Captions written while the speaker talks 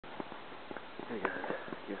Hey guys,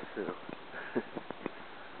 yes Sue.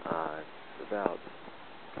 It's about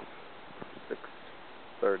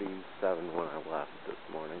 6:37 when I left this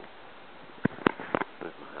morning.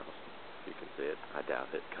 There's my house. If you can see it, I doubt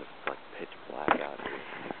it because it's like pitch black out here.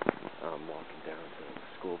 I'm walking down to the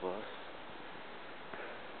school bus.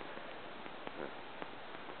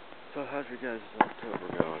 So how's your guys' October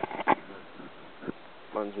going?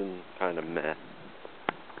 Mine's been kind of meh.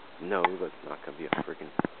 No, that's not gonna be a freaking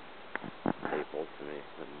staple to me.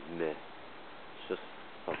 Meh. It's just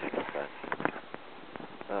something like that.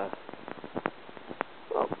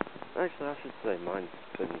 Well, actually, I should say mine's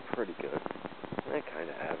been pretty good. Kind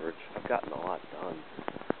of average. I've gotten a lot done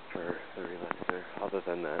for the relaxer, other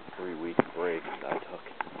than that 3-week break I took.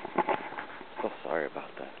 So sorry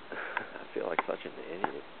about that. I feel like such an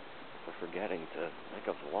idiot for forgetting to make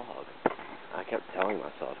a vlog. I kept telling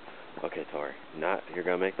myself, okay, Tori, you're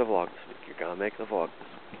gonna make the vlog this week. You're gonna make the vlog this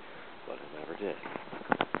week. But I never did.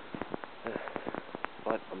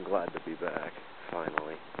 But I'm glad to be back,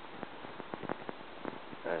 finally.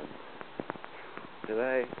 And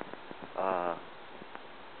today,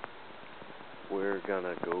 we're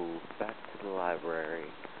gonna go back to the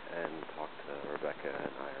library and talk to Rebecca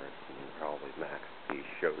and Iris and probably Max if he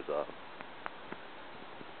shows up.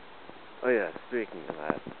 Oh yeah, speaking of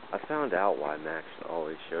that, I found out why Max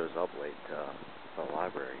always shows up late to the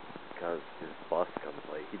library. Because his bus comes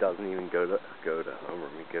late. He doesn't even go to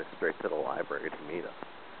homeroom. He goes straight to the library to meet us.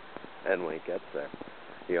 And when he gets there,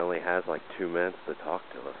 he only has like 2 minutes to talk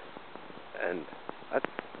to us. And that's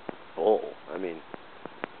bull. I mean,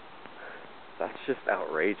 that's just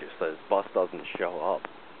outrageous that his bus doesn't show up.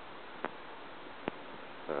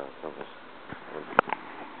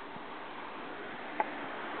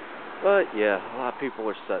 But yeah, a lot of people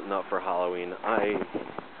are setting up for Halloween.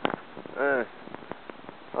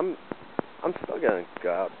 I'm still gonna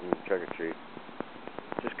go out and trick or treat,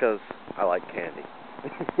 just 'cause I like candy.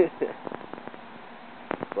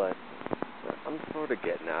 But I'm sort of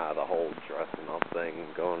getting out of the whole dressing up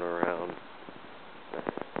thing, going around.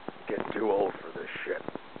 Getting too old for this shit.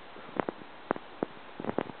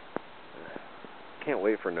 Can't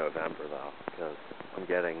wait for November though, because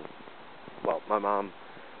my mom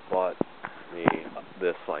bought me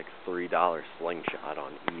this like $3 slingshot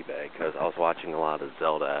on eBay because I was watching a lot of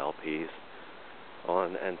Zelda LPs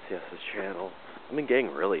on NCS's channel. I've been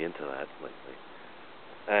getting really into that lately.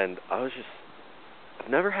 And I've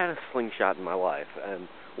never had a slingshot in my life. And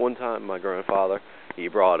one time my grandfather, he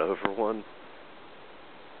brought over one.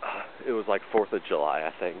 It was like 4th of July,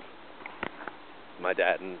 I think. My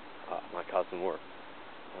dad and my cousin were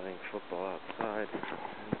playing football outside. I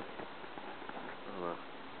don't know.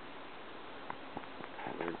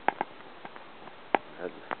 I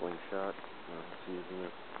had the slingshot, and I was using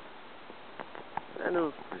it. And it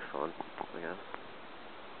was pretty fun, I guess.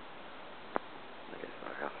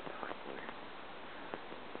 Sorry, I'll talk later.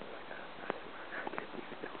 Oh my god, I didn't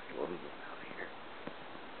even know anyone was out here.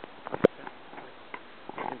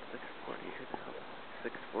 It's 6:40 here now.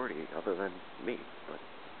 6:40 other than me, but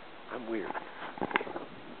I'm weird.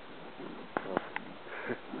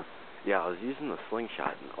 Yeah, I was using the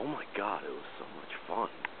slingshot, and oh my god, it was so much fun.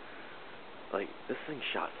 Like, this thing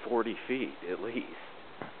shot 40 feet, at least.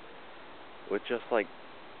 With just, like,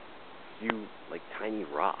 few, like, tiny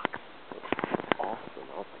rocks. It was awesome.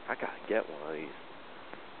 I was like, I gotta get one of these.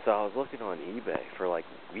 So I was looking on eBay for, like,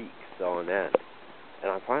 weeks on end.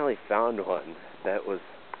 And I finally found one that was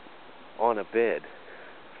on a bid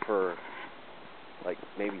for, like,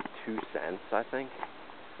 maybe 2 cents, I think.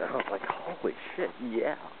 And I was like, holy shit,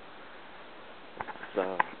 yeah.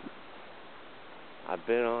 So I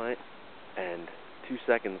bid on it, and 2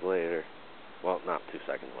 seconds later, well, not 2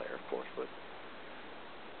 seconds later, of course, but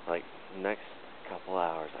like next couple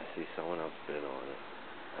hours, I see someone else bid on it,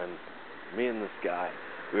 and me and this guy,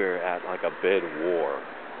 we were at like a bid war,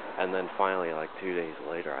 and then finally, like 2 days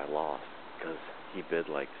later, I lost because he bid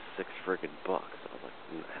like $6 friggin' bucks. I was like,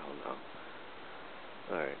 hell no.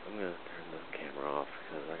 Alright, I'm gonna turn the camera off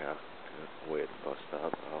because I got to wait at the bus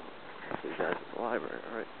stop. I'll see you guys at the library.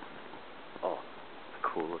 Alright. Oh, it's a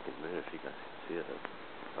cool looking moon if you guys can see it.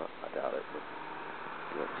 I doubt it, but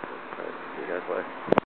that's cool. Alright, see you guys later.